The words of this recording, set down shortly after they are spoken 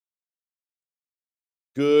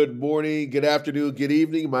Good morning, good afternoon, good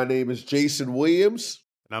evening. My name is Jason Williams,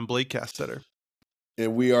 And I'm Blake Castetter.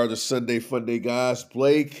 and we are the Sunday Funday guys.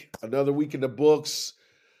 Blake, another week in the books,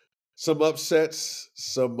 some upsets,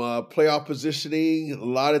 some playoff positioning, a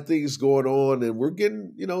lot of things going on, and we're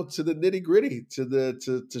getting, to the nitty gritty, to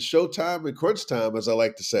showtime and crunch time, as I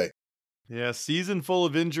like to say. Yeah, season full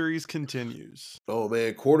of injuries continues. Oh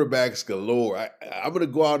man, quarterbacks galore. I'm going to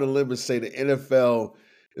go out on a limb and say the NFL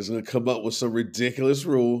is going to come up with some ridiculous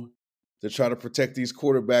rule to try to protect these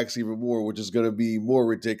quarterbacks even more, which is going to be more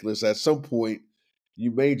ridiculous. At some point,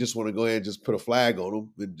 you may just want to go ahead and just put a flag on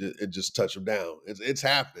them and just touch them down. It's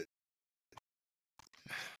happening,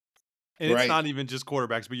 And it's right? not even just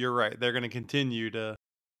quarterbacks, but you're right. They're going to continue to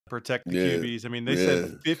protect the Yeah, QBs. I mean, they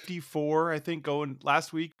said yeah. 54, I think, going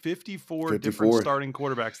last week, 54 different 54. starting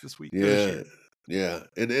quarterbacks this week, this Yeah, year.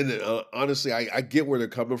 yeah. And honestly, I get where they're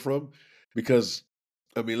coming from because,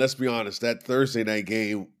 I mean, let's be honest, that Thursday night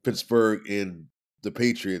game, Pittsburgh and the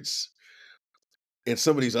Patriots, and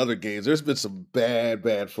some of these other games, there's been some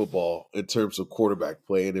bad football in terms of quarterback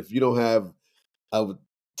play. And if you don't have a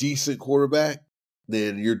decent quarterback,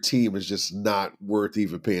 then your team is just not worth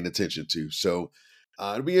even paying attention to. So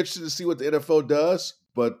it'll be interesting to see what the NFL does.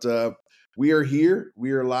 But we are here,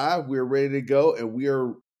 we are live, we are ready to go, and we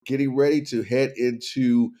are getting ready to head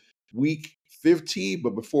into week 15.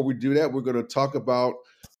 But before we do that, we're going to talk about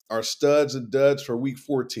our studs and duds for week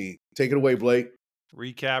 14. Take it away, Blake.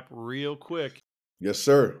 Recap real quick. Yes,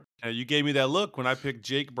 sir. Now, you gave me that look when I picked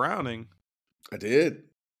Jake Browning I did.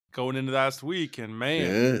 going into last week, and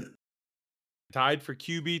man, Yeah. tied for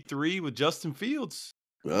QB3 with Justin Fields.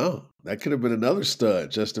 Well, that could have been another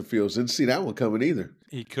stud, Justin Fields. Didn't see that one coming either.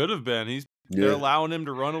 He could have been. They're allowing him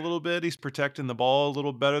to run a little bit. He's protecting the ball a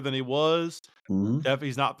little better than he was. Mm-hmm. Definitely,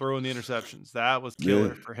 he's not throwing the interceptions. That was Yeah.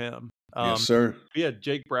 killer for him. Yes, sir. We had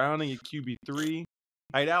Jake Browning at QB3.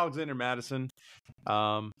 I had Alexander Madison.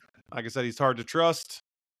 Like I said, he's hard to trust.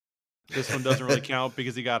 This one doesn't really count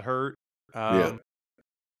because he got hurt. Yeah.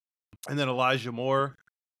 And then Elijah Moore.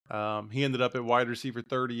 He ended up at wide receiver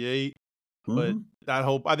 38. But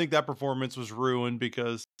I think that performance was ruined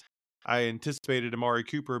because I anticipated Amari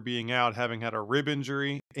Cooper being out, having had a rib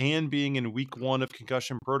injury and being in week 1 of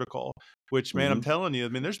concussion protocol, which, man, I'm telling you, I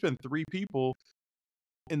mean, there's been 3 people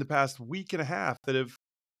in the past week and a half that have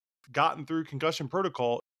gotten through concussion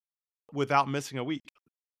protocol without missing a week.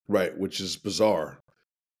 Right, which is bizarre.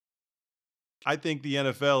 I think the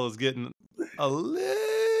NFL is getting a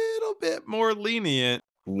little bit more lenient.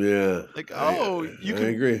 Yeah. Like, I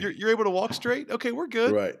agree. You're able to walk straight? Okay, we're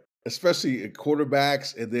good. Right. Especially in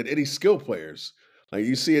quarterbacks and then any skill players. Like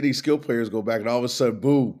you see any skill players go back and all of a sudden,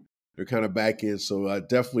 boom, they're kind of back in. So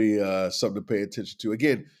definitely something to pay attention to.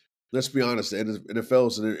 Again, let's be honest, the NFL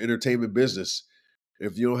is an entertainment business.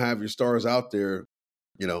 If you don't have your stars out there,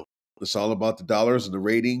 it's all about the dollars and the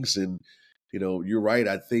ratings. And, you're right.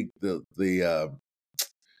 I think the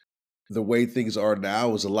way things are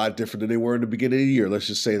now is a lot different than they were in the beginning of the year. Let's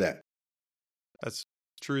just say that. That's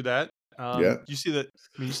true. That Yeah. you see that.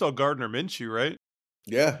 I mean, you saw Gardner Minshew, right?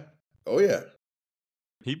 Yeah. Oh yeah.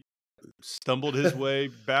 He stumbled his way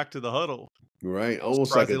back to the huddle. Right. I'm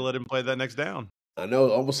surprised they let him play that next down. I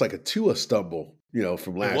know, almost like a Tua stumble,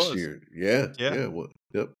 from last year. Yeah. Yeah. Well,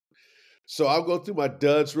 yep. So I'll go through my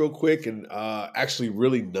duds real quick, and actually,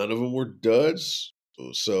 really, none of them were duds.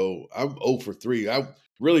 So I'm 0 for 3. I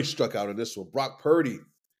really struck out in this one. Brock Purdy,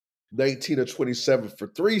 19 of 27 for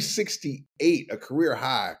 368, a career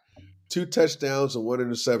high, 2 touchdowns and 1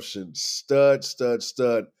 interception. Stud.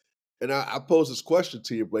 And I pose this question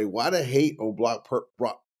to you, Blake. Why the hate on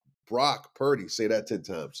Brock Purdy? Say that 10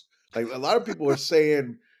 times. Like a lot of people are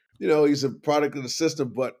saying, he's a product of the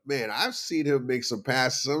system, but man, I've seen him make some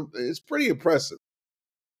passes. It's pretty impressive.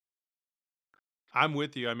 I'm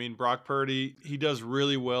with you. I mean, Brock Purdy, he does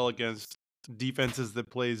really well against defenses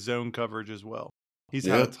that play zone coverage as well. He's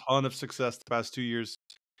had a ton of success the past 2 years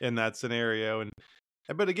in that scenario.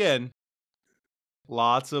 But again,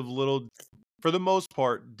 lots of little, for the most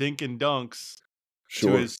part, dink and dunks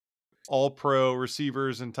to his all-pro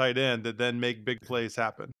receivers and tight end that then make big plays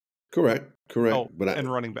happen. Correct. Oh, and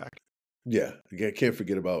running back. Yeah, I can't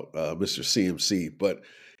forget about Mr. CMC. But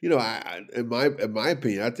in my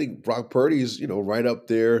opinion, I think Brock Purdy is right up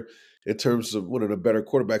there in terms of one of the better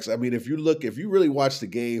quarterbacks. I mean, if you really watch the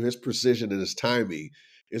game, his precision and his timing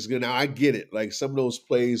is good. Now I get it. Like some of those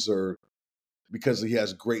plays are because he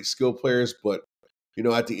has great skill players, but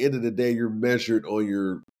at the end of the day, you're measured on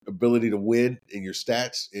your ability to win and your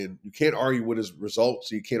stats, and you can't argue with his results.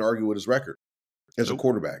 So you can't argue with his record as a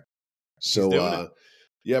quarterback. So,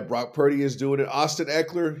 yeah, Brock Purdy is doing it. Austin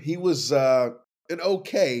Eckler, he was an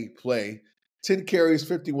okay play. 10 carries,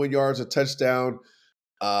 51 yards, a touchdown.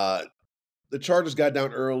 Uh, the Chargers got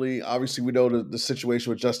down early. Obviously, we know the situation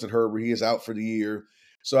with Justin Herbert. He is out for the year.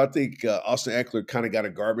 So I think Austin Eckler kind of got a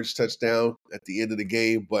garbage touchdown at the end of the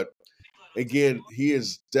game. But again, he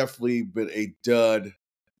has definitely been a dud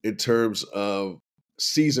in terms of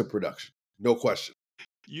season production. No question.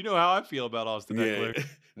 You know how I feel about Austin Yeah. Eckler.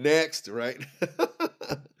 Next, right?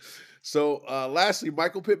 So, lastly,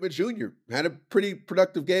 Michael Pittman Jr. had a pretty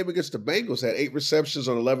productive game against the Bengals. Had 8 receptions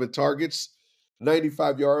on 11 targets,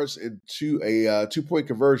 95 yards, and a 2-point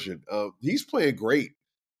conversion. He's playing great.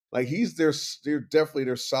 Like they're definitely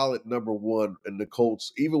their solid number one in the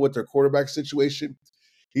Colts, even with their quarterback situation.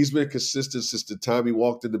 He's been consistent since the time he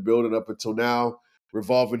walked in the building up until now.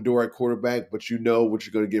 Revolving door at quarterback, but you know what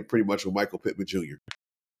you're going to get pretty much with Michael Pittman Jr.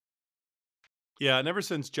 Yeah, and ever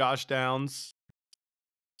since Josh Downs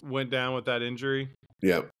went down with that injury,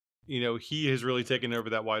 Yeah, he has really taken over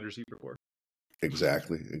that wide receiver core.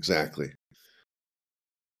 exactly.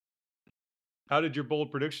 How did your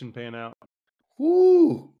bold prediction pan out?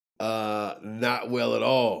 Whoo, not well at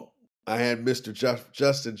all. I had Mr.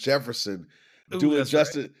 Justin Jefferson Ooh, doing that's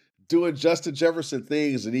right. Justin Jefferson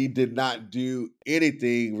things, and he did not do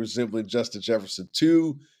anything resembling Justin Jefferson.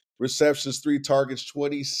 2 receptions, 3 targets,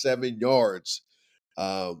 27 yards.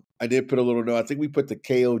 I did put a little note. I think we put the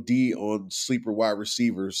KOD on sleeper wide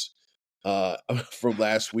receivers from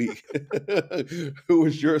last week. Who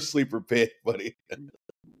was your sleeper pick, buddy?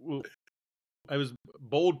 Well, I was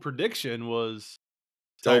bold prediction was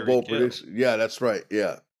Oh, Tyreek bold Hill, prediction. Yeah, that's right.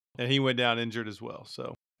 Yeah. and he went down injured as well.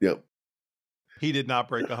 So Yep. he did not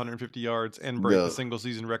break 150 yards and break the No. single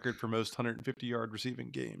season record for most 150-yard receiving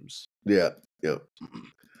games. Yeah. Yep.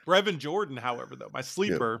 Brevin Jordan, however, though, my Yep.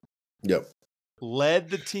 sleeper, Yep. led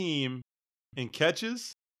the team in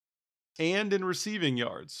catches and in receiving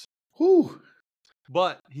yards. Whew.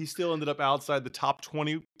 But he still ended up outside the top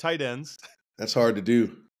 20 tight ends. That's hard to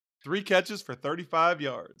do. 3 catches for 35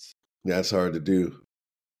 yards. That's hard to do.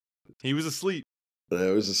 He was asleep.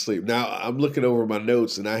 I was asleep. Now I'm looking over my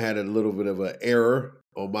notes, and I had a little bit of an error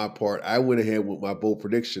on my part. I went ahead with my bold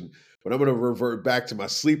prediction, but I'm going to revert back to my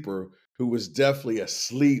sleeper, who was definitely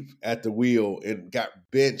asleep at the wheel and got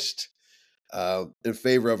benched in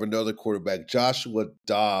favor of another quarterback, Joshua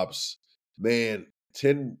Dobbs. Man,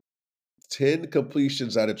 10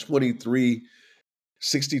 completions out of 23,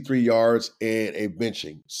 63 yards, and a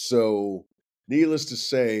benching. So, needless to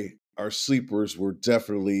say, our sleepers were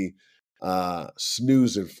definitely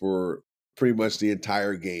snoozing for pretty much the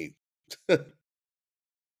entire game.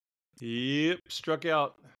 Yep, struck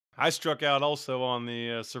out. I struck out also on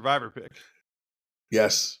the survivor pick.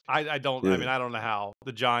 Yes. I don't Yeah. I don't know how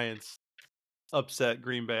the Giants upset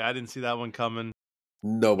Green Bay. I didn't see that one coming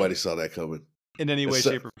Nobody saw that coming. in any way,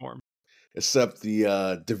 Except, shape, or form. except the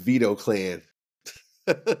DeVito clan.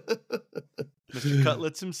 Mr.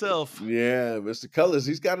 Cutlets himself. Yeah, Mr. Cullers,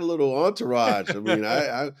 he's got a little entourage. I mean,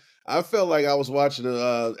 I felt like I was watching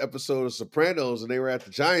an episode of Sopranos and they were at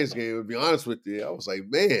the Giants game. To be honest with you, I was like,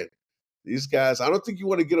 man, these guys. I don't think you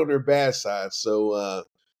want to get on their bad side. So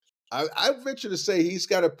I venture to say he's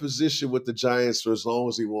got a position with the Giants for as long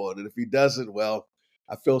as he wants, and if he doesn't, well,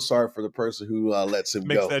 I feel sorry for the person who lets him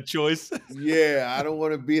Makes go. that choice. Yeah, I don't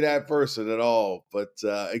want to be that person at all. But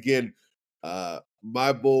again,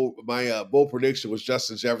 my bold prediction was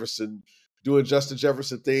Justin Jefferson doing Justin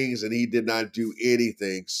Jefferson things, and he did not do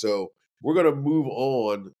anything. So we're gonna move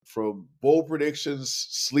on from bold predictions,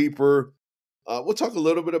 sleeper. We'll talk a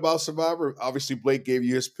little bit about Survivor. Obviously, Blake gave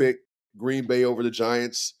you his pick, Green Bay over the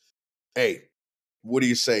Giants. Hey, what do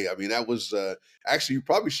you say? I mean, that was actually you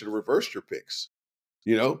probably should have reversed your picks.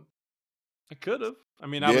 You know? I could have. I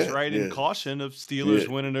mean, I was Yeah, right in yeah, caution of yeah, Steelers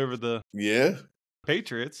winning over the yeah. The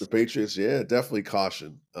Patriots. Patriots, yeah, definitely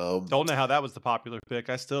caution. Don't know how that was the popular pick.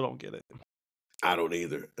 I still don't get it. I don't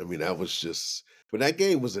either. I mean, that was just, but that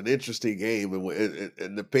game was an interesting game,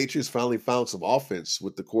 and the Patriots finally found some offense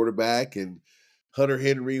with the quarterback and Hunter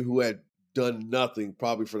Henry, who had done nothing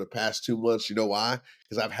probably for the past 2 months. You know why?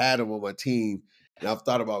 Because I've had him on my team, and I've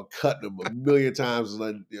thought about cutting him a million times.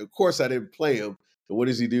 And of course, I didn't play him. And what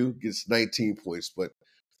does he do? Gets 19 points. But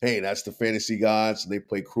hey, that's the fantasy gods, and they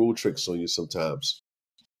play cruel tricks on you sometimes.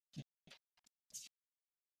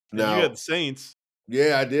 And you had the Now, Saints.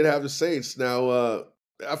 yeah, I did have the Saints. Now,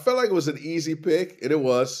 I felt like it was an easy pick, and it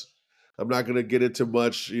was. I'm not going to get into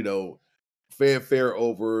much, fanfare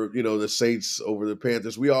over, the Saints over the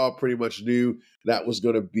Panthers. We all pretty much knew that was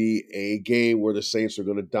going to be a game where the Saints are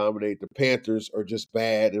going to dominate. The Panthers are just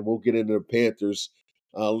bad, and we'll get into the Panthers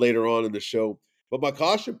later on in the show. But my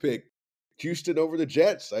caution pick, Houston over the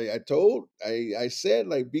Jets. I said,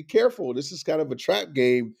 like, be careful. This is kind of a trap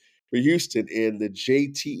game. for Houston, and the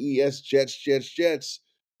JTES Jets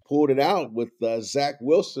pulled it out with Zach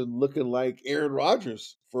Wilson looking like Aaron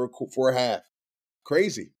Rodgers for a half.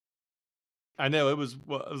 Crazy. I know it was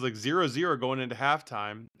like 0-0 going into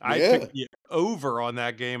halftime. I Yeah, picked the over on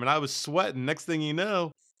that game, and I was sweating. Next thing you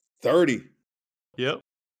know, 30. yep,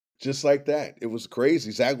 Just like that. It was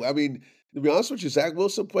crazy. I mean, to be honest with you, Zach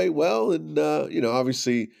Wilson played well, and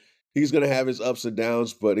obviously he's going to have his ups and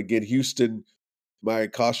downs. But again, Houston, my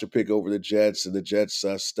caution pick over the Jets, and the Jets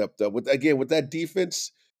stepped up with that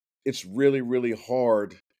defense. It's really, really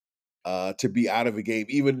hard to be out of a game,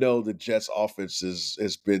 even though the Jets' offense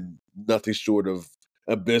has been nothing short of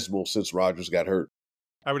abysmal since Rodgers got hurt.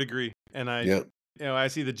 I would agree. And Yeah, I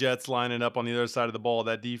see the Jets lining up on the other side of the ball,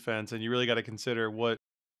 that defense, and you really got to consider what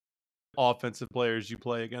offensive players you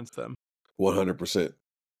play against them. 100%,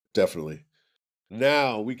 definitely.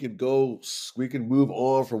 Now we can go. We can move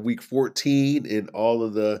on from week 14 and all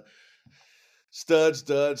of the studs,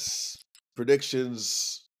 duds,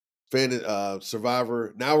 predictions,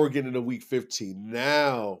 Survivor. Now we're getting to week 15.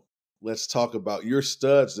 Now let's talk about your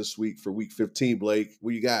studs this week for week 15, Blake.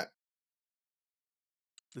 What you got?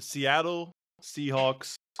 The Seattle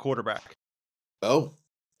Seahawks quarterback. Oh,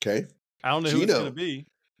 okay. I don't know who it's going to Gino. be.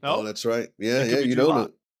 Oh, No, that's right. Yeah, it yeah. could be You Drew don't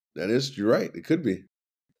Lock. know. You're right. It could be.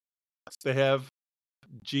 They have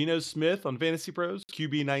Geno Smith on Fantasy Pros,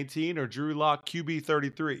 QB 19, or Drew Lock, QB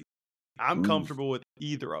 33. I'm Mm, comfortable with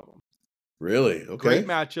either of them. really? Great Okay.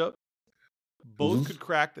 matchup. Both could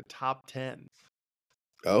crack the top 10.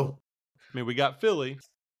 Oh, I mean, we got Philly.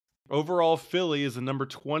 Overall, Philly is the number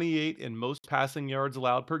 28 in most passing yards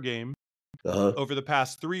allowed per game uh-huh. over the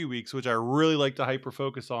past 3 weeks, which I really like to hyper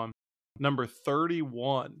focus on. Number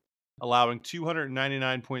 31, allowing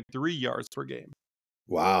 299.3 yards per game.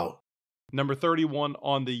 Wow. Number 31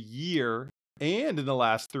 on the year and in the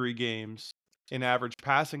last 3 games in average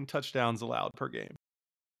passing touchdowns allowed per game.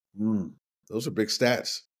 Mm, those are big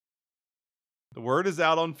stats. The word is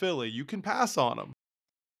out on Philly. You can pass on them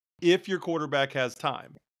if your quarterback has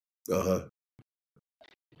time. Uh-huh.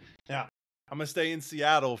 Now, I'm going to stay in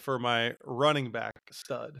Seattle for my running back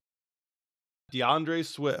stud. DeAndre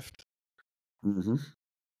Swift, Mm-hmm.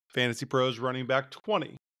 Fantasy Pros running back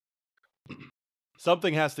 20.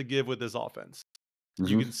 Something has to give with this offense. You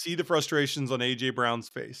Mm-hmm. can see the frustrations on A.J. Brown's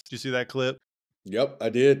face. Did you see that clip Yep, I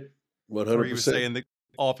did. where he was 100%. saying the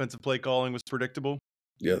offensive play calling was predictable?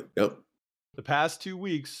 Yep. The past 2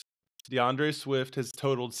 weeks, DeAndre Swift has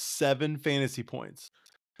totaled 7 fantasy points,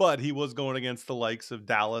 but he was going against the likes of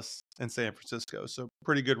Dallas and San Francisco. So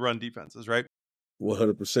pretty good run defenses, right?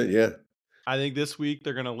 100%, yeah. I think this week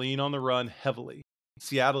they're going to lean on the run heavily.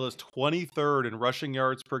 Seattle is 23rd in rushing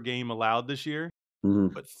yards per game allowed this year, Mm-hmm.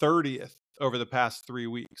 but 30th over the past 3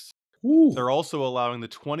 weeks. Woo, They're also allowing the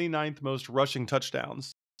 29th most rushing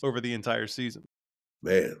touchdowns over the entire season.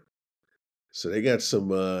 man. So they got some,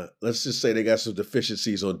 let's just say they got some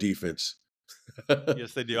deficiencies on defense.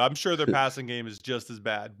 Yes, they do. I'm sure their passing game is just as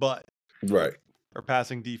bad, but Right. their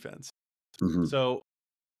passing defense. Mm-hmm. So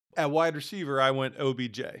at wide receiver, I went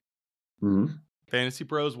OBJ. Mm-hmm. Fantasy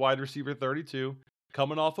Pros wide receiver 32,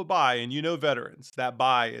 coming off a bye, and veterans, that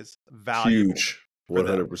bye is valuable Huge. for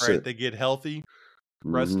them, right? 100%. They get healthy,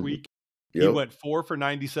 rest Mm-hmm. week. He Yep. went 4 for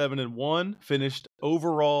 97 and 1, finished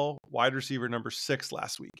overall wide receiver number 6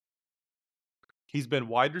 last week. He's been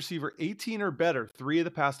wide receiver 18 or better 3 of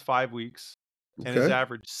the past 5 weeks and has Okay.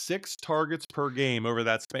 averaged 6 targets per game over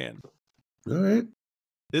that span. All right.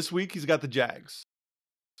 This week, he's got the Jags.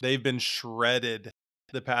 They've been shredded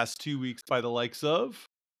the past 2 weeks by the likes of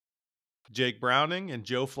Jake Browning and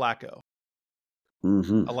Joe Flacco,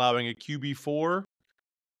 Mm-hmm. allowing a QB4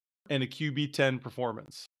 and a QB10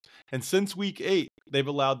 performance. And since week 8, they've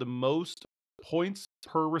allowed the most points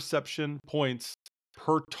per reception, points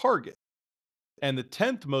per target, and the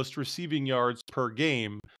 10th most receiving yards per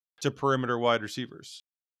game to perimeter wide receivers.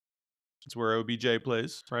 It's where OBJ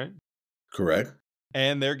plays, right? Correct.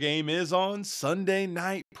 And their game is on Sunday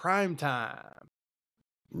night primetime.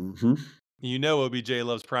 Mm-hmm. You know OBJ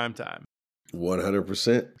loves primetime.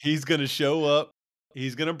 100%. He's going to show up.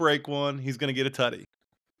 He's going to break one. He's going to get a tutty.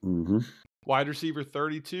 Mm-hmm. Wide receiver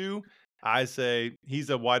 32, I say he's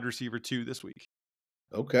a wide receiver 2 this week.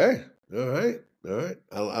 Okay. All right.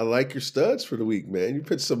 I like your studs for the week, man. You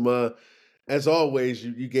put some, as always,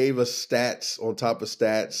 you gave us stats on top of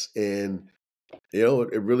stats, and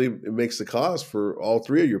it really makes the cause for all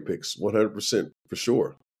 3 of your picks, 100% for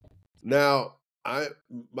sure. Now,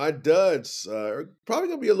 my duds are probably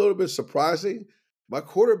going to be a little bit surprising. My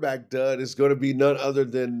quarterback dud is going to be none other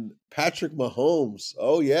than Patrick Mahomes.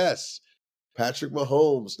 Oh yes, Patrick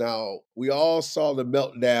Mahomes. Now we all saw the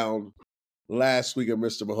meltdown last week of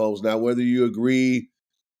Mr. Mahomes. Now, whether you agree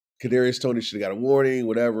Kadarius Toney should have got a warning,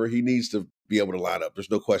 whatever, he needs to be able to line up.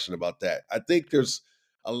 There's no question about that. I think there's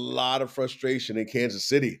a lot of frustration in Kansas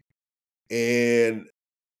City. And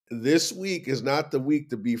this week is not the week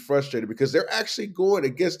to be frustrated because they're actually going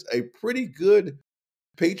against a pretty good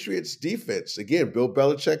Patriots defense. Again, Bill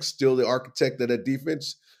Belichick's still the architect of that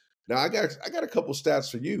defense. Now I got a couple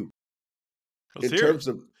stats for you Let's in hear it. terms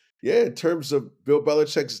of in terms of Bill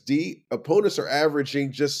Belichick's D. Opponents are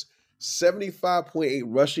averaging just 75.8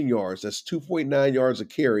 rushing yards. That's 2.9 yards a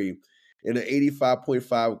carry, and an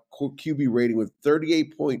 85.5 QB rating with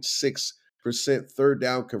 38.6% third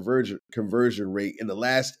down conversion rate in the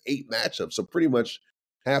last 8 matchups. So pretty much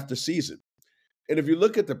half the season. And if you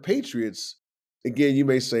look at the Patriots, again, you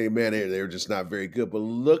may say, man, they're just not very good. But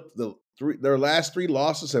look, their last 3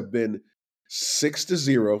 losses have been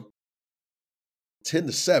 6-0,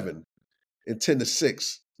 10-7, and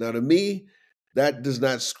 10-6. Now, to me, that does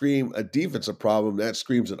not scream a defensive problem. That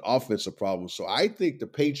screams an offensive problem. So I think the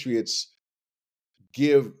Patriots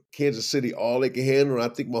give Kansas City all they can handle. And I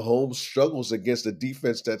think Mahomes struggles against a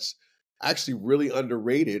defense that's actually really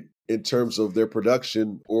underrated in terms of their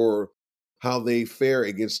production or how they fare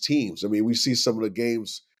against teams. I mean, we see some of the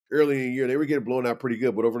games early in the year, they were getting blown out pretty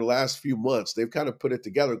good. But over the last few months, they've kind of put it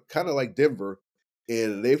together, kind of like Denver.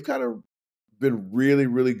 And they've kind of been really,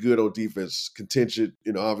 really good on defense, contingent,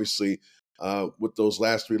 obviously, with those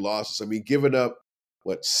last 3 losses. I mean, giving up,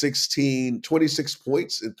 26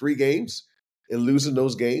 points in 3 games and losing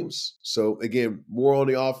those games. So, again, more on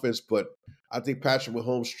the offense, but I think Patrick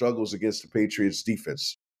Mahomes struggles against the Patriots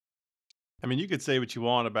defense. I mean, you could say what you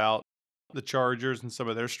want about the Chargers and some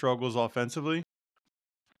of their struggles offensively.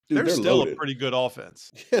 Dude, They're they're still a loaded. pretty good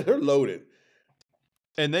offense. Yeah, they're loaded.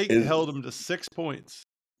 And they And held them to 6 points.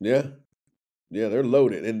 yeah, yeah, they're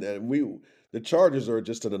loaded. And the Chargers are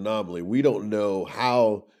just an anomaly. We don't know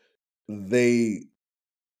how they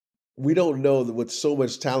we don't know that with so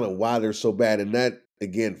much talent why they're so bad. And that,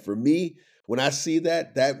 again, for me, when I see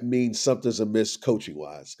that, that means something's amiss coaching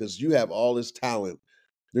wise because you have all this talent.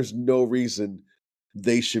 There's no reason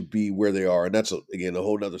they should be where they are. And that's, again, a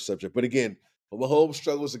whole nother subject. But again, when Mahomes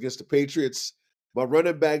struggles against the Patriots, my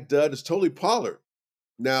running back dud is Tony Pollard.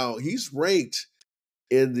 Now, he's ranked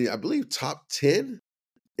in the, I believe, top 10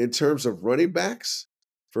 in terms of running backs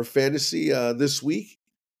for fantasy this week.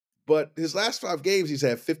 But his last 5 games, he's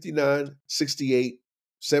had 59, 68,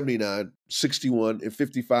 79, 61, and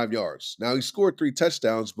 55 yards. Now, he scored 3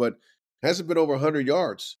 touchdowns, but hasn't been over 100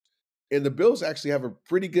 yards. And the Bills actually have a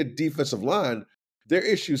pretty good defensive line. Their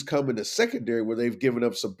issues come in the secondary where they've given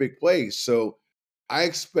up some big plays. So I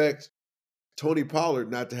expect Tony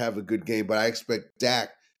Pollard not to have a good game, but I expect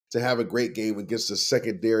Dak to have a great game against the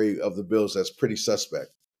secondary of the Bills that's pretty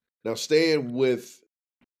suspect. Now, staying with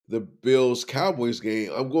the Bills Cowboys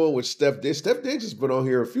game, I'm going with Steph Diggs. Steph Diggs has been on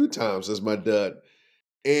here a few times as my dud.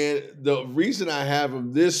 And the reason I have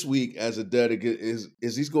him this week as a dud is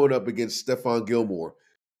he's going up against Stephon Gilmore.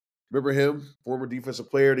 Remember him, former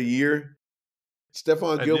Defensive Player of the Year?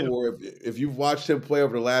 Stephon I do. Gilmore, if you've watched him play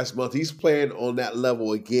over the last month, he's playing on that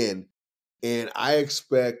level again. And I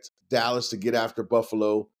expect Dallas to get after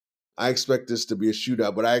Buffalo. I expect this to be a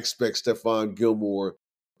shootout, but I expect Stephon Gilmore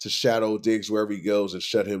to shadow Diggs wherever he goes and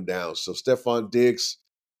shut him down. So Stephon Diggs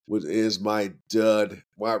is my dud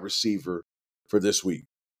wide receiver for this week.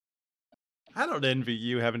 I don't envy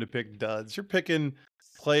you having to pick duds. You're picking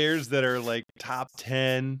players that are like top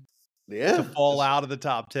 10 to Yeah, fall out of the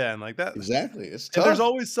top 10 like that. exactly. It's And there's tough.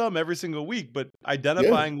 always some every single week, but Yeah,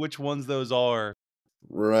 identifying which ones those are,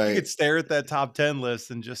 you right. could stare at that top 10 list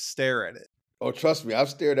and just stare at it. Oh, trust me, I've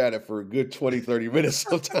stared at it for a good 20, 30 minutes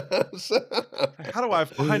sometimes. How do I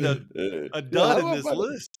find a Yeah, how dud do in I this find a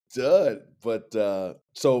list? dud? But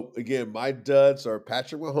so again, my duds are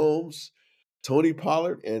Patrick Mahomes, Tony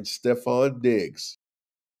Pollard, and Stephon Diggs.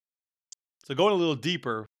 So going a little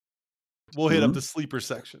deeper, we'll hit up the Mhm. sleeper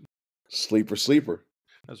section. Sleeper.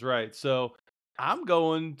 That's right. So I'm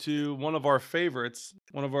going to one of our favorites,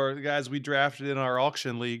 one of our guys we drafted in our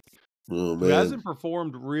auction league, Oh who man. hasn't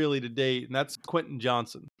performed really to date, and that's Quentin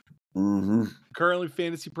Johnson. Mm-hmm. Currently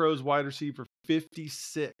Fantasy Pros wide receiver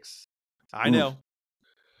 56. I Mm. know,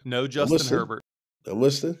 no I'm Justin listening. Herbert, I'm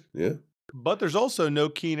listening. Yeah. but there's also no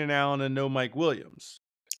Keenan Allen and no Mike Williams.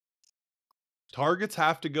 Targets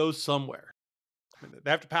have to go somewhere. I mean,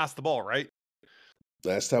 they have to pass the ball, right?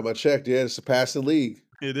 Last time I checked, yeah, it's a passing league.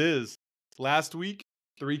 It is. Last week,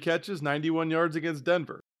 3 catches, 91 yards against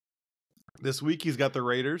Denver. This week, he's got the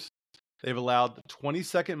Raiders. They've allowed the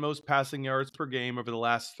 22nd most passing yards per game over the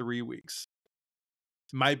last 3 weeks.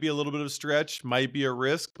 Might be a little bit of a stretch, might be a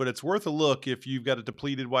risk, but it's worth a look if you've got a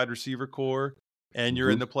depleted wide receiver core and you're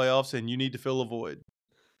in Mhm. the playoffs and you need to fill a void.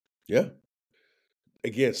 Yeah.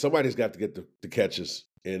 Again, somebody's got to get the catches.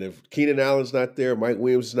 And if Keenan Allen's not there, Mike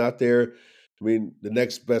Williams is not there, I mean, the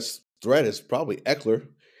next best threat is probably Eckler.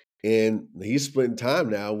 And he's splitting time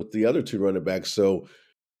now with the other two running backs. So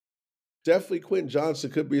definitely Quentin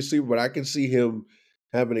Johnson could be a sleeper, but I can see him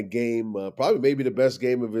having a game, probably maybe the best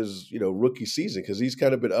game of his, rookie season, because he's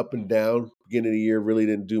kind of been up and down. Beginning of the year, really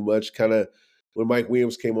didn't do much. Kind of when Mike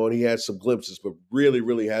Williams came on, he had some glimpses, but really,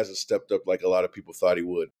 really hasn't stepped up like a lot of people thought he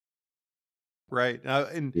would. Right.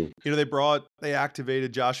 And Mm. they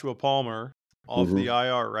activated Joshua Palmer off the Mhm.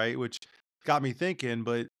 IR, right? Which got me thinking,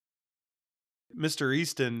 but Mr.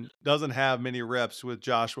 Easton doesn't have many reps with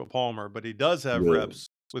Joshua Palmer, but he does have No. reps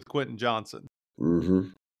with Quentin Johnson.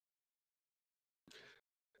 Mhm.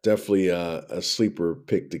 Definitely a sleeper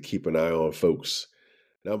pick to keep an eye on, folks.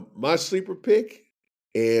 Now, my sleeper pick,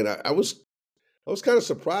 and I was kind of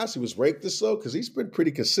surprised he was ranked this low because he's been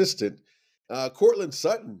pretty consistent. Cortland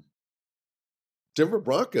Sutton, Denver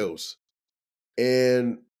Broncos,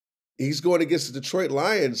 and he's going against the Detroit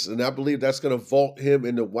Lions, and I believe that's going to vault him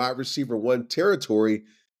into wide receiver one territory.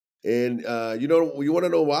 And you want to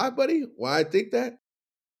know why, buddy? Why I think that?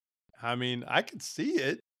 I mean, I can see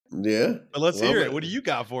it, Yeah. but let's Well, hear it. What do you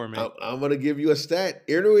got for me? I'm going to give you a stat.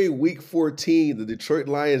 Entering Week 14, the Detroit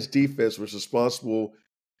Lions defense was responsible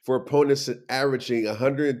for opponents averaging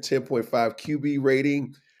 110.5 QB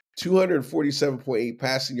rating, 247.8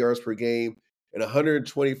 passing yards per game, and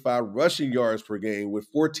 125 rushing yards per game, with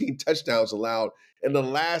 14 touchdowns allowed in the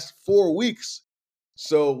last 4 weeks.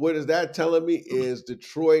 So what is that telling me is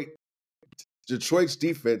Detroit's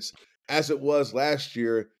defense, as it was last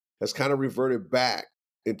year, has kind of reverted back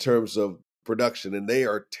in terms of production, and they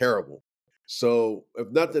are terrible. So, if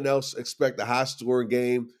nothing else, expect a high scoring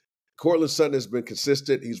game. Cortland Sutton has been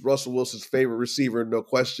consistent. He's Russell Wilson's favorite receiver, no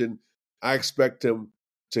question. I expect him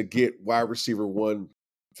to get wide receiver one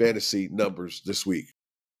fantasy numbers this week.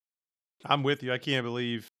 I'm with you. I can't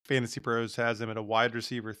believe Fantasy Pros has him at a wide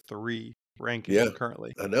receiver 3 ranking Yeah,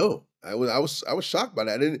 currently. I know. I was shocked by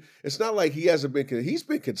that. And it's not like he hasn't been he's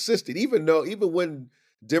been consistent, even when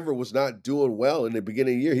Denver was not doing well in the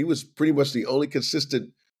beginning of the year, he was pretty much the only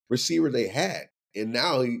consistent receiver they had. And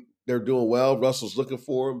now they're doing well. Russell's looking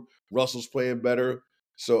for him. Russell's playing better.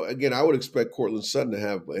 So again, I would expect Cortland Sutton to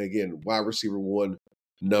have again wide receiver one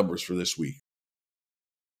numbers for this week.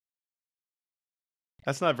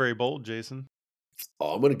 That's not very bold, Jason.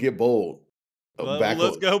 Oh, I'm gonna get bold. I'm Well, back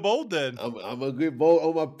let's on go bold then. I'm a good bold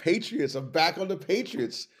on my Patriots. I'm back on the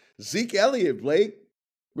Patriots. Zeke Elliott, Blake.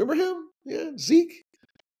 Remember him? Yeah, Zeke.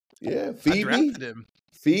 Yeah, I feed me. drafted him.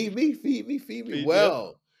 Feed me, feed me, feed me. Yep.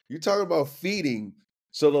 Well, you're talking about feeding.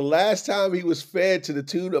 So the last time he was fed to the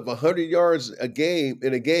tune of 100 yards a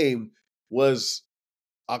game was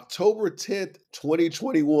October 10th,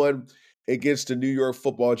 2021 against the New York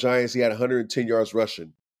Football Giants. He had 110 yards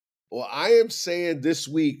rushing. Well, I am saying this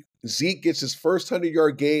week, Zeke gets his first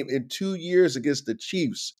 100-yard game in 2 years against the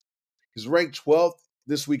Chiefs. He's ranked 12th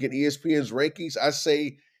this week in ESPN's rankings. I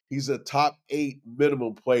say he's a top 8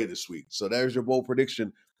 minimum play this week. So there's your bold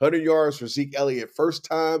prediction. 100 yards for Zeke Elliott, first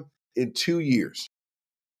time in 2 years.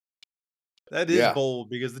 That is Yeah. bold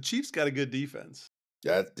because the Chiefs got a good defense.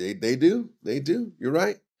 Yeah, they do. They do. You're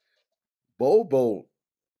right. Bold, bold.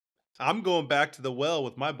 I'm going back to the well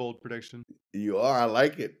with my bold prediction. You are. I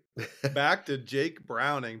like it. Back to Jake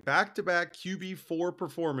Browning. Back-to-back QB4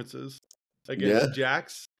 performances Yeah. against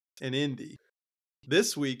Jax and Indy.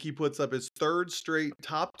 This week, he puts up his third straight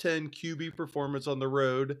top 10 QB performance on the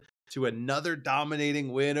road to another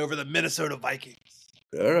dominating win over the Minnesota Vikings.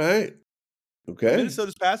 All right. Okay.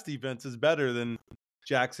 Minnesota's pass defense is better than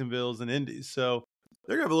Jacksonville's and Indy's, so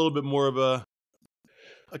they're going to have a little bit more of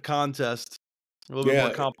a contest, a little bit more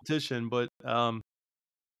Yeah. competition, but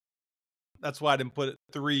that's why I didn't put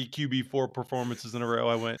 3 QB4 performances in a row.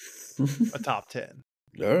 I went a top 10.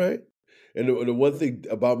 All right. And the one thing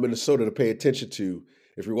about Minnesota to pay attention to,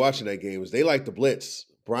 if you're watching that game, is they like to blitz.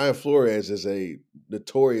 Brian Flores is a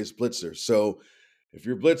notorious blitzer. So if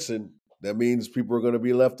you're blitzing, that means people are going to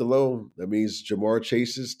be left alone. That means Jamar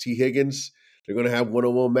Chase's, T. Higgins, they're going to have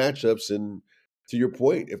one-on-one matchups. And to your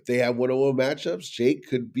point, if they have one-on-one matchups, Jake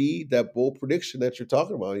could be that bold prediction that you're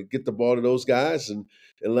talking about. You get the ball to those guys and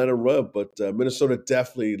let them run. But Minnesota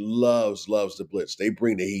definitely loves the blitz. They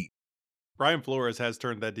bring the heat. Brian Flores has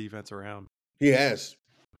turned that defense around. He has.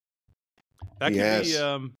 That He could has.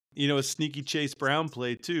 be, a sneaky Chase Brown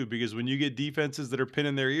play too, because when you get defenses that are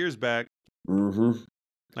pinning their ears back, Mm-hmm.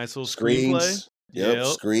 nice little screenplay. Screens. Yep.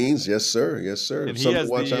 Screens. Yes, sir. Yes, sir. And he Something to has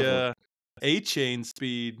watch out for. A-chain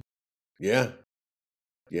speed. Yeah.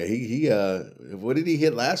 Yeah, he what did he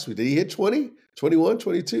hit last week? Did he hit 20? 21,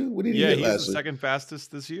 22? What did he Yeah, hit he's the last week? second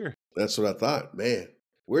fastest this year. That's what I thought. Man,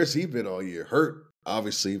 where's he been all year? Hurt,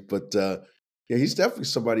 obviously, but yeah, he's definitely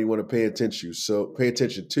somebody you want to pay attention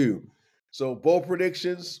to. So bold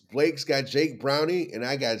predictions. Blake's got Jake Browning, and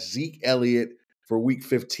I got Zeke Elliott for week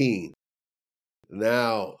 15.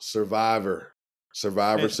 Now, Survivor.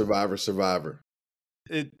 Survivor, And Survivor, Survivor.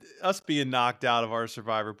 us being knocked out of our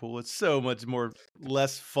survivor pool, it's so much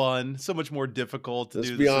less fun, so much more difficult to Let's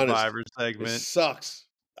do the be honest. survivor It segment. sucks.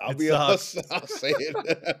 I'll It be honest. sucks. I'll say it.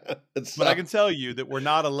 It But I can sucks. tell you that we're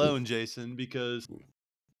not alone, Jason, because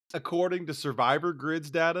according to Survivor Grid's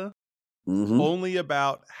data, Mm-hmm. only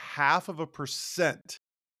about half of 1%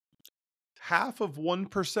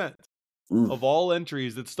 Mm. of all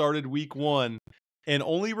entries that started week 1 and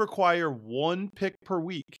only require 1 pick per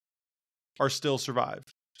week are still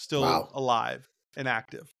still Wow. alive and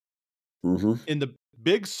active. Mm-hmm. In the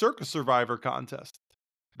big Circus Survivor contest,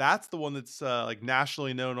 that's the one that's like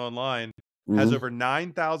nationally known online, has Mm-hmm. over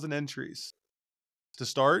 9,000 entries to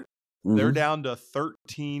start. They're Mm-hmm. down to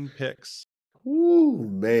 13 picks. Ooh,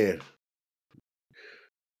 man.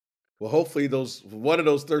 Well, hopefully one of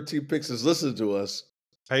those 13 picks is listening to us.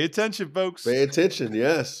 Pay attention, folks. Pay attention,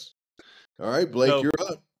 yes. All right, Blake, So you're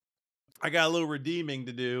up. I got a little redeeming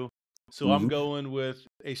to do. So I'm Mm-hmm. going with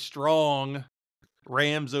a strong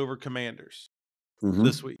Rams over Commanders Mm-hmm.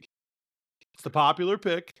 this week. It's the popular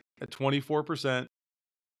pick at 24%.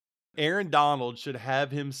 Aaron Donald should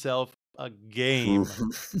have himself a game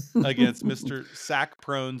against Mr. Sack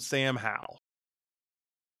Prone Sam Howell.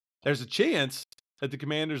 There's a chance that the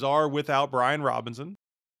Commanders are without Brian Robinson.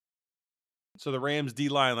 So the Rams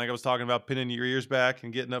D-line, like I was talking about, pinning your ears back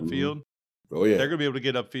and getting Mm-hmm. upfield, Oh, yeah. they're going to be able to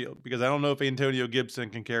get upfield because I don't know if Antonio Gibson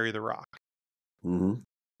can carry the rock. Mm-hmm.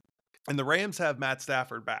 And the Rams have Matt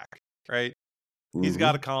Stafford back, right? He's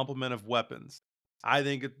got a Mm-hmm. complement of weapons. I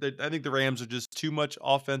think the Rams are just too much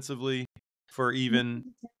offensively for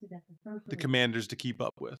even the Commanders to keep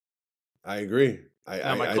up with. I agree.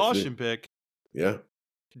 Now, my I think, caution pick, yeah.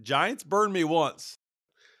 Giants burned me once.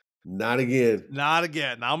 Not again. Not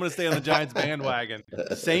again. Now I'm going to stay on the Giants bandwagon.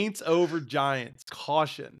 Saints over Giants.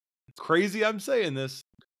 Caution. It's crazy I'm saying this,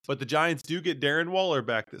 but the Giants do get Darren Waller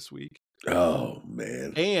back this week. Oh,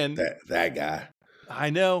 man. And That guy.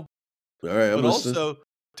 I know, All right, I'm but listening. also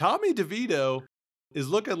Tommy DeVito is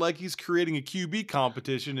looking like he's creating a QB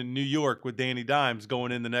competition in New York with Danny Dimes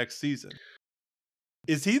going in the next season.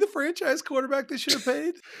 Is he the franchise quarterback they should have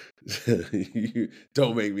paid?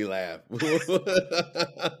 Don't make me laugh.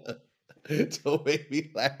 Don't make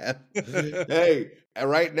me laugh. Hey,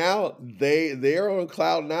 right now they're on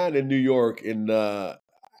cloud 9 in New York, and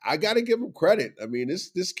I got to give him credit. I mean,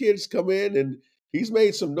 this kid's come in and he's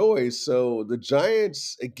made some noise. So the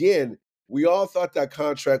Giants, again, we all thought that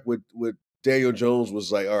contract with Daniel Jones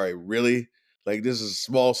was like, all right, really? Like this is a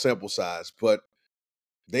small sample size, but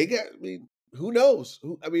they got. I mean, who knows?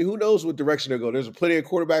 Who knows what direction they're going? There's plenty of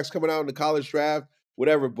quarterbacks coming out in the college draft,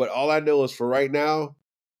 whatever. But all I know is for right now,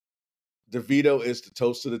 DeVito is the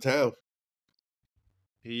toast of the town.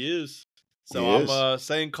 He is. So He is. I'm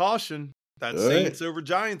saying caution. That All right. Saints over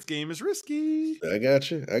Giants game is risky. I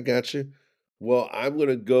got you. I got you. Well, I'm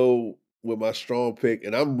gonna go with my strong pick,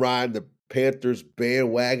 and I'm riding the Panthers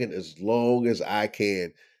bandwagon as long as I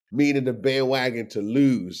can, meaning the bandwagon to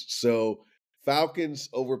lose. So Falcons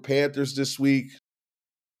over Panthers this week.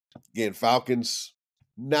 Again, Falcons,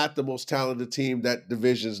 not the most talented team. That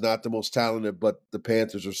division is not the most talented, but the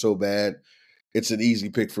Panthers are so bad. It's an easy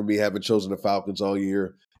pick for me, having chosen the Falcons all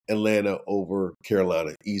year. Atlanta over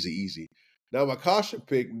Carolina. Easy, easy. Now, my caution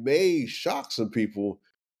pick may shock some people,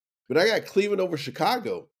 but I got Cleveland over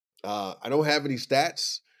Chicago. I don't have any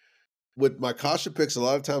stats. With my caution picks, a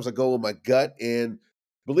lot of times I go with my gut. And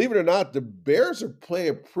believe it or not, the Bears are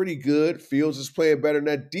playing pretty good. Fields is playing better, and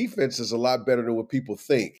that defense is a lot better than what people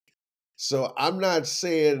think. So I'm not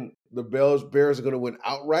saying the Bears are going to win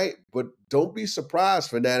outright, but don't be surprised,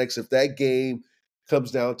 Fanatics, if that game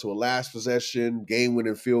comes down to a last possession,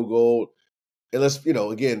 game-winning field goal. And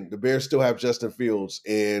again, the Bears still have Justin Fields.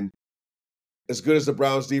 And as good as the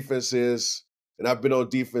Browns defense is, and I've been on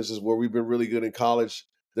defenses where we've been really good in college,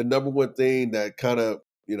 the number one thing that kind of,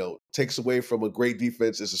 takes away from a great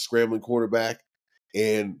defense is a scrambling quarterback.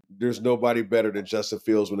 And there's nobody better than Justin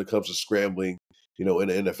Fields when it comes to scrambling, in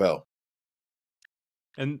the NFL.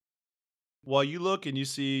 And while you look and you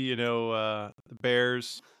see, the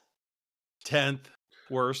Bears 10th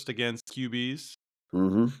worst against QBs,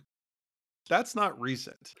 Mm-hmm. that's not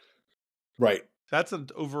recent. Right. That's an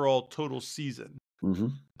overall total season. Mm-hmm.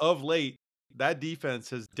 Of late, that defense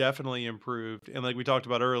has definitely improved. And like we talked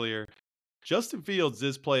about earlier, Justin Fields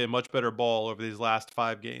is playing much better ball over these last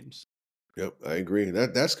 5 games. Yep, I agree.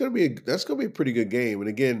 That's gonna be a pretty good game. And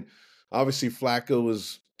again, obviously Flacco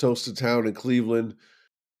was toast to town in Cleveland.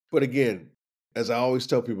 But again, as I always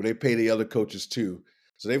tell people, they pay the other coaches too.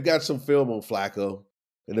 So they've got some film on Flacco,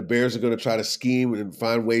 and the Bears are going to try to scheme and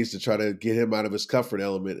find ways to try to get him out of his comfort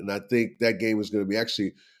element. And I think that game is going to be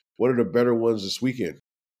actually one of the better ones this weekend.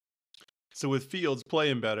 So with Fields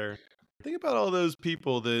playing better, think about all those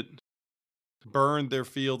people that burned their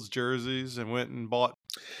Fields jerseys and went and bought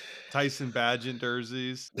Tyson Badgett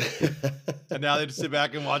jerseys. And now they just sit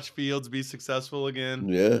back and watch Fields be successful again.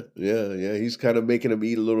 Yeah. He's kind of making them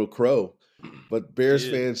eat a little crow. But Bears He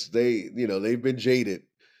is. fans, they've been jaded.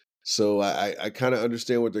 So I kind of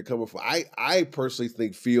understand what they're coming from. I personally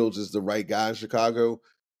think Fields is the right guy in Chicago.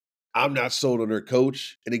 I'm not sold on their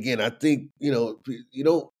coach. And again, I think,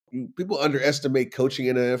 people underestimate coaching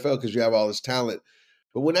in the NFL because you have all this talent.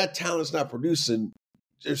 But when that talent's not producing,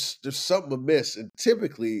 there's something amiss. And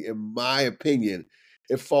typically, in my opinion,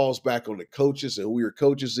 it falls back on the coaches and who your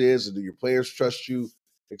coaches is, and do your players trust you,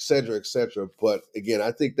 et cetera, et cetera. But again,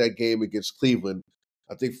 I think that game against Cleveland,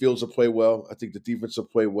 I think Fields will play well. I think the defense will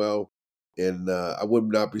play well. And I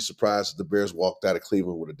would not be surprised if the Bears walked out of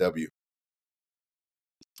Cleveland with a W.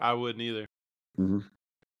 I wouldn't either. Mm-hmm.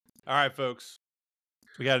 All right, folks.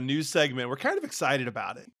 We got a new segment. We're kind of excited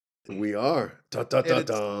about it. We are. Dun, dun, dun, And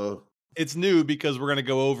dun. it's new because we're going to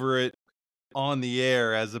go over it on the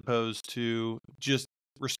air as opposed to just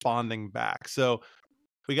responding back. So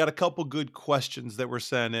we got a couple good questions that were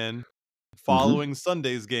sent in following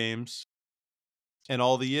Sunday's games and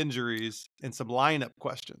all the injuries and some lineup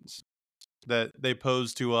questions that they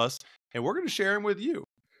posed to us. And we're going to share them with you.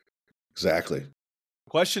 Exactly.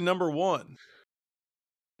 Question number 1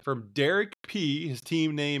 from Derek P. His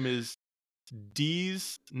team name is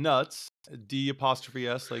D's Nuts, D apostrophe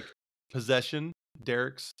S, like possession,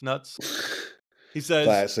 Derek's Nuts. He says,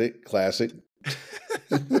 Classic.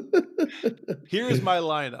 here's my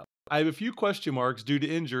lineup. I have a few question marks due to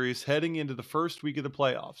injuries heading into the first week of the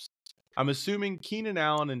playoffs. I'm assuming Keenan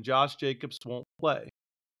Allen and Josh Jacobs won't play.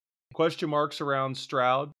 Question marks around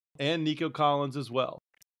Stroud and Nico Collins as well.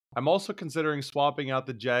 I'm also considering swapping out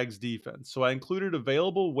the Jags defense, so I included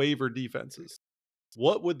available waiver defenses.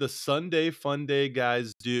 What would the Sunday Funday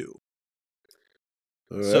guys do?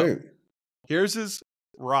 All So right. here's his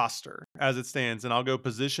roster as it stands, and I'll go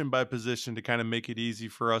position by position to kind of make it easy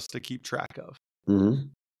for us to keep track of. Mm-hmm.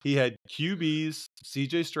 He had QBs,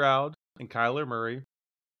 CJ Stroud and Kyler Murray.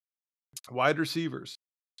 Wide receivers,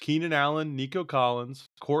 Keenan Allen, Nico Collins,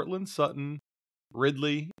 Cortland Sutton,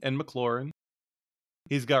 Ridley, and McLaurin.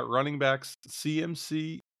 He's got running backs,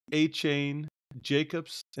 CMC, A-Chain,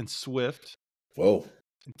 Jacobs, and Swift. Whoa.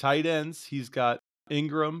 And tight ends, he's got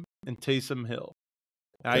Ingram and Taysom Hill.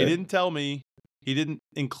 Now, Okay. he didn't tell me, he didn't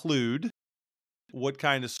include what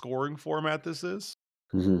kind of scoring format this is,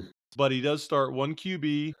 but he does start 1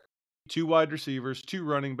 QB, 2 wide receivers, 2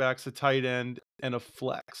 running backs, a tight end, and a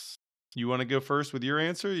flex. You want to go first with your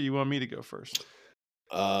answer, or you want me to go first?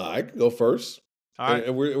 I can go first. All right.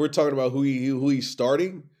 And we're talking about who he's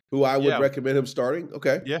starting, who I would recommend him starting.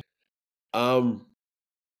 Okay. Yeah. Well,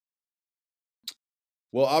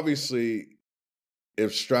 obviously,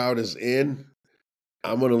 if Stroud is in,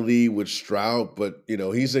 I'm going to lead with Stroud, but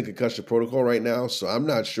he's in concussion protocol right now, so I'm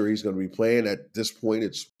not sure he's going to be playing at this point.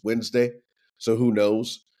 It's Wednesday, so who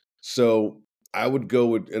knows? So I would go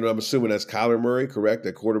with, and I'm assuming that's Kyler Murray, correct,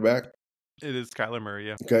 at quarterback? It is Kyler Murray,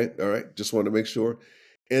 yeah. Okay, all right. Just wanted to make sure.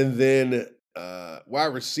 And then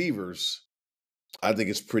wide receivers, I think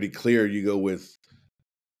it's pretty clear you go with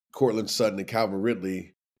Cortland Sutton and Calvin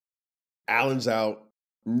Ridley. Allen's out.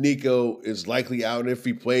 Nico is likely out, and if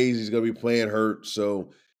he plays, he's going to be playing hurt.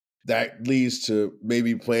 So that leads to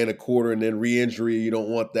maybe playing a quarter and then re-injury. You don't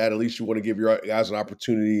want that. At least you want to give your guys an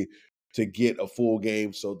opportunity to get a full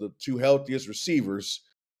game. So the 2 healthiest receivers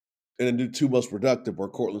and then the 2 most productive are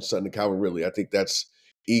Cortland Sutton and Calvin Ridley. I think that's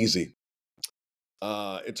easy.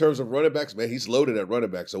 In terms of running backs, man, he's loaded at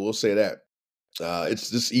running back, so we'll say that.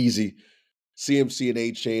 It's just easy. CMC and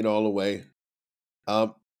A-Chain all the way.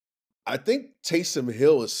 I think Taysom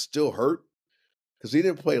Hill is still hurt because he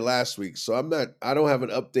didn't play last week. So I don't have an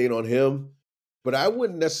update on him, but I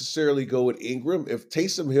wouldn't necessarily go with Ingram. If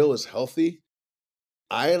Taysom Hill is healthy,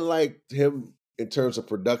 I liked him in terms of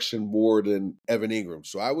production more than Evan Ingram.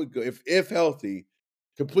 So I would go, if healthy,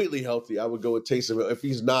 completely healthy, I would go with Taysom Hill. If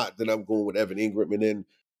he's not, then I'm going with Evan Ingram. And then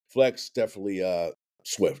flex, definitely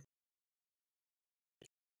Swift.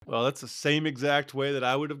 Well, that's the same exact way that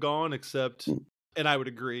I would have gone, except, and I would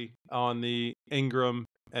agree on the Ingram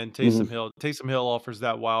and Taysom Mhm. Hill. Taysom Hill offers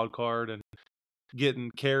that wild card and getting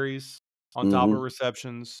carries on top of Mhm.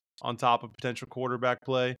 receptions, on top of potential quarterback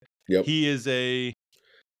play. Yep. He is a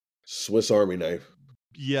Swiss Army knife.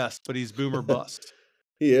 yes, but he's boomer bust.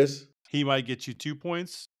 He is. He might get you 2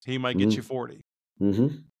 points. He might get you Mhm. 40.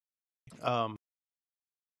 Mhm. Um,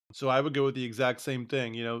 so I would go with the exact same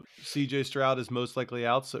thing. CJ Stroud is most likely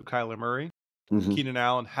out, so Kyler Murray. Mhm. Keenan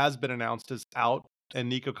Allen has been announced as out, and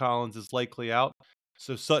Nico Collins is likely out.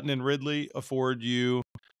 So Sutton and Ridley afford you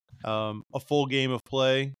a full game of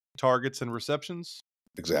play, targets and receptions.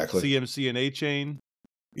 Exactly. CMC and A-Chain.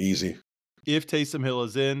 Easy. If Taysom Hill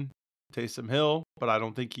is in, Taysom Hill, but I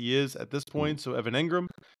don't think he is at this Mm. point. So Evan Ingram.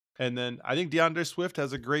 And then I think DeAndre Swift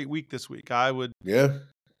has a great week this week. I would Yeah.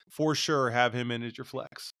 for sure have him in as your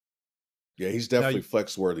flex. Yeah, he's Now, definitely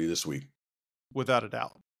flex worthy this week. without a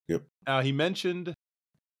doubt. Yep. Now, he mentioned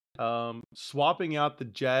swapping out the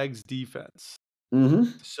Jags defense.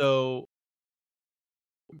 Mhm. So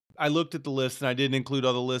I looked at the list and I didn't include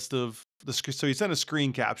all the list of so he sent a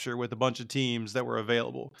screen capture with a bunch of teams that were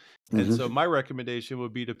available. And so Mhm. my recommendation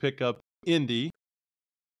would be to pick up Indy.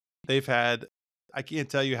 They've had I can't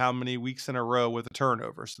tell you how many weeks in a row with a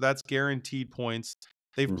turnover. So that's guaranteed points.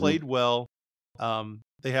 They've Mhm. played well.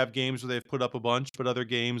 They have games where they've put up a bunch, but other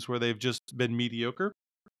games where they've just been mediocre.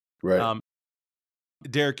 Right. Um,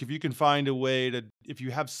 Derek, if you can find a way to, if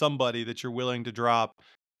you have somebody that you're willing to drop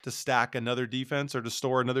to stack another defense or to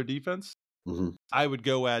store another defense, Mhm. I would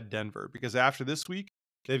go add Denver because after this week,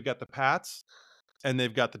 they've got the Pats and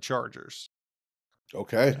they've got the Chargers.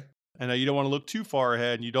 Okay. I know you don't want to look too far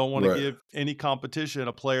ahead and you don't want to Right. give any competition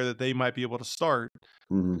a player that they might be able to start,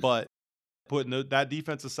 Mhm. but putting that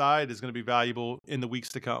defense aside is going to be valuable in the weeks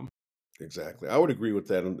to come. Exactly. I would agree with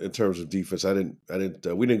that in terms of defense. We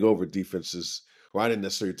didn't go over defenses, or I didn't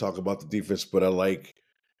necessarily talk about the defense, but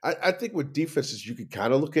I think with defenses, you can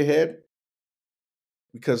kind of look ahead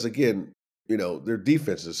because again, they're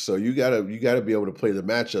defenses. So you gotta be able to play the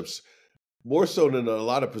matchups more so than a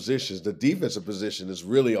lot of positions. The defensive position is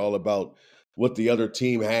really all about what the other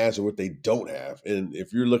team has or what they don't have. And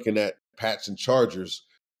if you're looking at Pats and Chargers,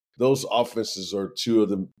 those offenses are two of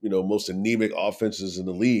the most anemic offenses in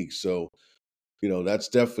the league. So that's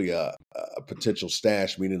definitely a potential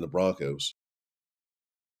stash, meaning the Broncos.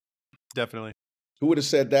 Definitely. Who would have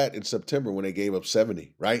said that in September when they gave up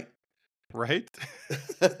 70, right? Right?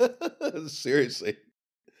 Seriously.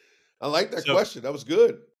 I like that So question. That was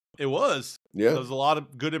good. it was. Yeah. There was a lot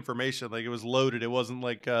of good information. Like it was loaded. It wasn't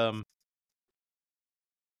like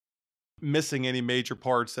missing any major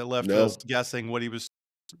parts that left us No. guessing what he was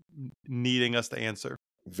needing us to answer.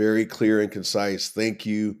 Very clear and concise. Thank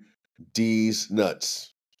you, D's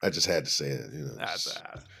nuts. I just had to say it. That's Just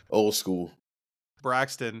old school.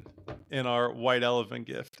 Braxton in our white elephant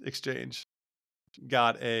gift exchange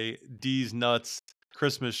got a D's Nuts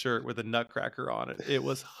Christmas shirt with a nutcracker on it. It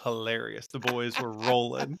was hilarious. The boys were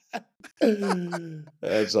rolling.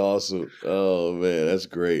 That's awesome. Oh man, that's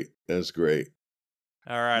great. That's great.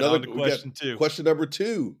 All right, on to We got question 2. question number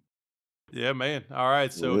 2. Yeah, man. All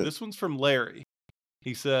right, so Yeah. this one's from Larry.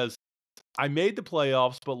 He says, I made the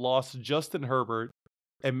playoffs but lost Justin Herbert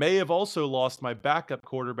and may have also lost my backup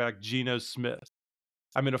quarterback, Geno Smith.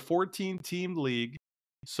 I'm in a 14-team league,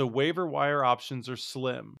 so waiver wire options are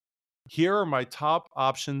slim. Here are my top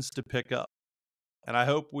options to pick up. And I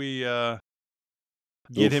hope we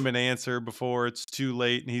get him Oof. an answer before it's too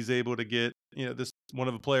late and he's able to get, this one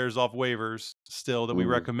of the players off waivers still that we Mhm.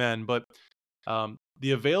 recommend. But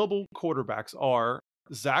the available quarterbacks are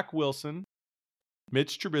Zach Wilson,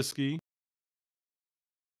 Mitch Trubisky,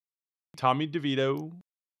 Tommy DeVito,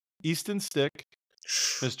 Easton Stick,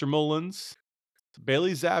 Mr. Mullins,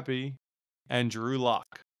 Bailey Zappi, and Drew Lock.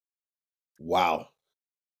 Wow.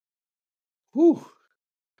 Whew.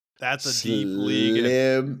 That's a deep league and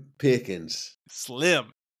Slim pickings.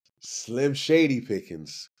 slim. Slim shady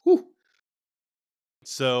pickings. Whew.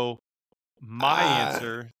 So my Ah,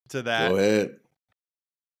 answer to go that ahead.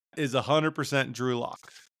 is 100% Drew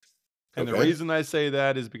Lock. And the Okay. reason I say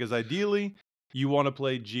that is because ideally you want to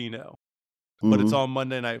play Geno, but it's Mhm. on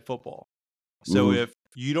Monday Night Football. So Mhm. if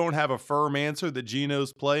you don't have a firm answer that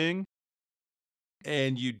Geno's playing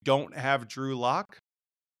and you don't have Drew Lock,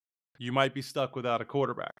 you might be stuck without a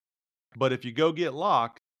quarterback. But if you go get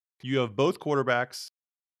Lock, you have both quarterbacks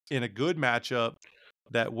in a good matchup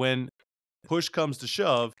that when push comes to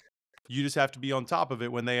shove, you just have to be on top of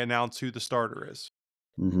it when they announce who the starter is.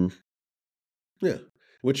 Mhm. Yeah.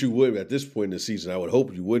 What you would at this point in the season, I would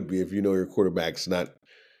hope you would be if you know your quarterback's not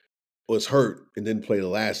was hurt and didn't play the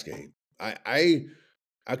last game.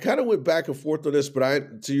 I kind of went back and forth on this, but I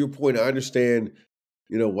to your point, I understand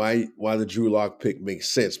why the Drew Lock pick makes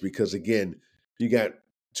sense. Because again, you got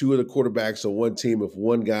two of the quarterbacks on one team. If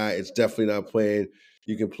one guy is definitely not playing,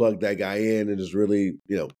 you can plug that guy in, and it's really,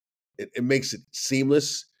 it makes it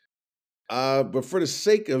seamless. But for the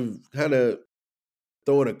sake of kind of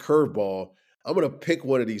throwing a curveball, I'm going to pick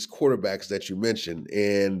one of these quarterbacks that you mentioned.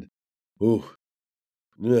 And, ooh,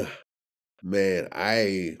 ugh, man,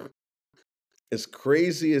 as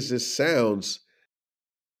crazy as this sounds,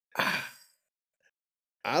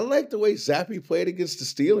 I like the way Zappy played against the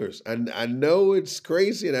Steelers. I know it's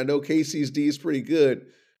crazy, and I know KC's D is pretty good,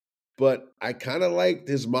 but I kind of liked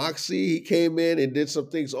his moxie. He came in and did some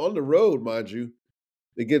things on the road, mind you,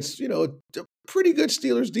 against, a pretty good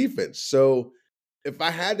Steelers defense. So if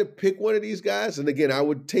I had to pick one of these guys, and again, I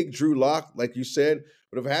would take Drew Lock, like you said,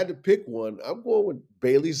 but if I had to pick one, I'm going with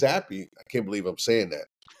Bailey Zappi. I can't believe I'm saying that.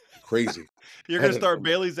 Crazy. You're going to start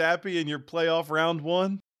Bailey Zappi in your playoff round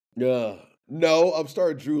one? No, I'm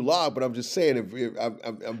starting Drew Lock, but I'm just saying if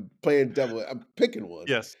I'm playing devil, I'm picking one.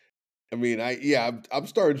 Yes. I mean, I'm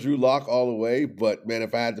starting Drew Lock all the way, but man,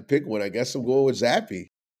 if I had to pick one, I guess I'm going with Zappy.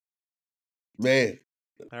 Man.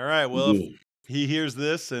 All right. Well, if he hears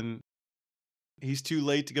this and he's too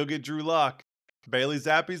late to go get Drew Lock, Bailey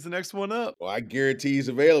Zappi's the next one up. Well, I guarantee he's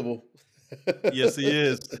available. Yes, he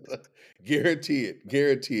is. Guarantee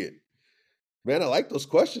it. Man, I like those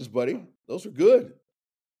questions, buddy. Those were good.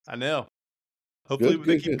 I know. Hopefully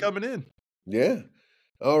they keep coming in. Yeah.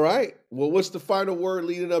 All right. Well, what's the final word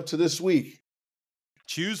leading up to this week?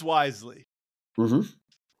 Choose wisely. Mm-hmm.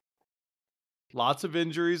 Lots of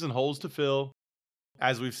injuries and holes to fill,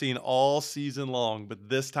 as we've seen all season long, but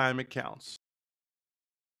this time it counts.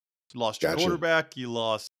 You lost your quarterback, you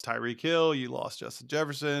lost Tyreek Hill, you lost Justin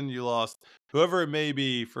Jefferson, you lost whoever it may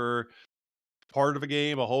be for part of a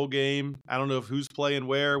game, a whole game. I don't know if who's playing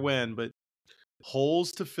where, when, but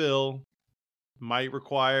holes to fill might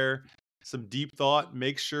require some deep thought.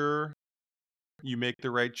 Make sure you make the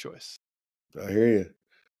right choice. I hear you.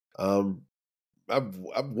 I've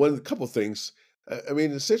won a couple things. I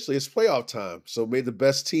mean, essentially, it's playoff time. So may the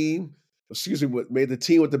team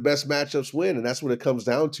with the best matchups win, and that's what it comes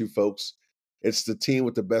down to, folks. It's the team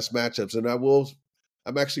with the best matchups. And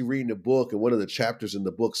I'm actually reading a book, and one of the chapters in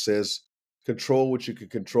the book says, "Control what you can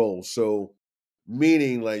control." So,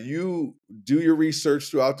 meaning like you do your research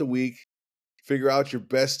throughout the week, figure out your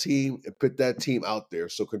best team, and put that team out there.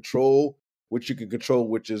 So control what you can control,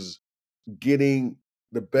 which is getting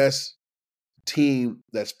the best team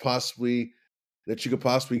that you could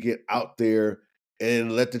possibly get out there,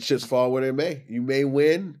 and let the chips fall where they may. You may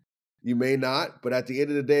win, you may not, but at the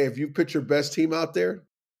end of the day, if you put your best team out there,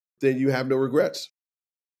 then you have no regrets.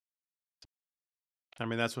 I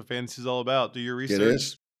mean, that's what fantasy is all about. Do your research. It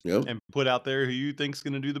is. Yep. And put out there who you think's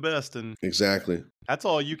going to do the best, and exactly. That's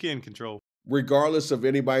all you can control. Regardless of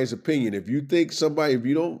anybody's opinion, if you think if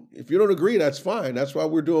you don't agree, that's fine. That's why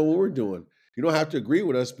we're doing what we're doing. You don't have to agree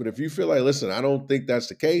with us, but if you feel like, listen, I don't think that's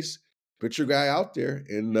the case, put your guy out there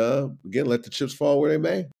and, again, let the chips fall where they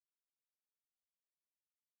may.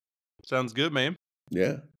 Sounds good, man.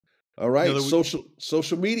 Yeah. All right.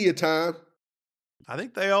 Social media time. I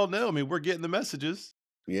think they all know. I mean, we're getting the messages.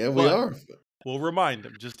 Yeah, we are. We'll remind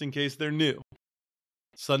them just in case they're new.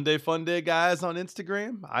 Sunday Funday Guys on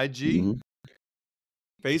Instagram, IG,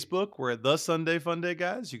 Facebook. We're at the Sunday Funday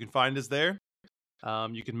Guys. You can find us there.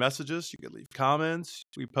 You can message us. You can leave comments.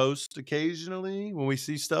 We post occasionally when we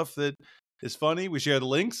see stuff that is funny. We share the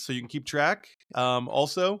links so you can keep track.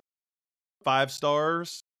 Also, 5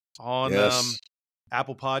 stars on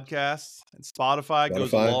Apple Podcasts and Spotify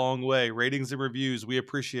goes a long way. Ratings and reviews, we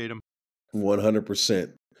appreciate them.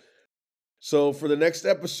 100%. So for the next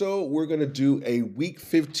episode, we're going to do a Week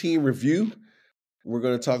 15 review. We're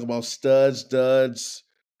going to talk about studs, duds.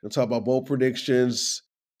 We're going to talk about bowl predictions.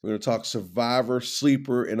 We're going to talk survivor,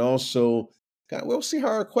 sleeper, and also we'll see how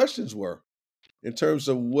our questions were in terms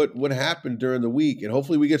of what happened during the week. And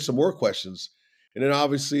hopefully we get some more questions. And then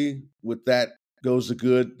obviously with that goes the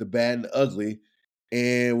good, the bad, and the ugly.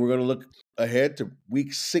 And we're going to look ahead to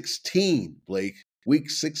Week 16, Blake. Week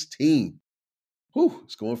 16. Whew,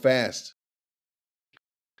 it's going fast.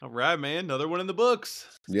 All right, man. Another one in the books.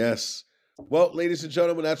 Yes. Well, ladies and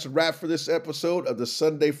gentlemen, that's a wrap for this episode of the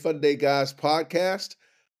Sunday Funday Guys podcast.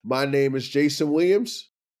 My name is Jason Williams.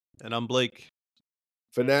 And I'm Blake.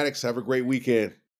 Fanatics, have a great weekend.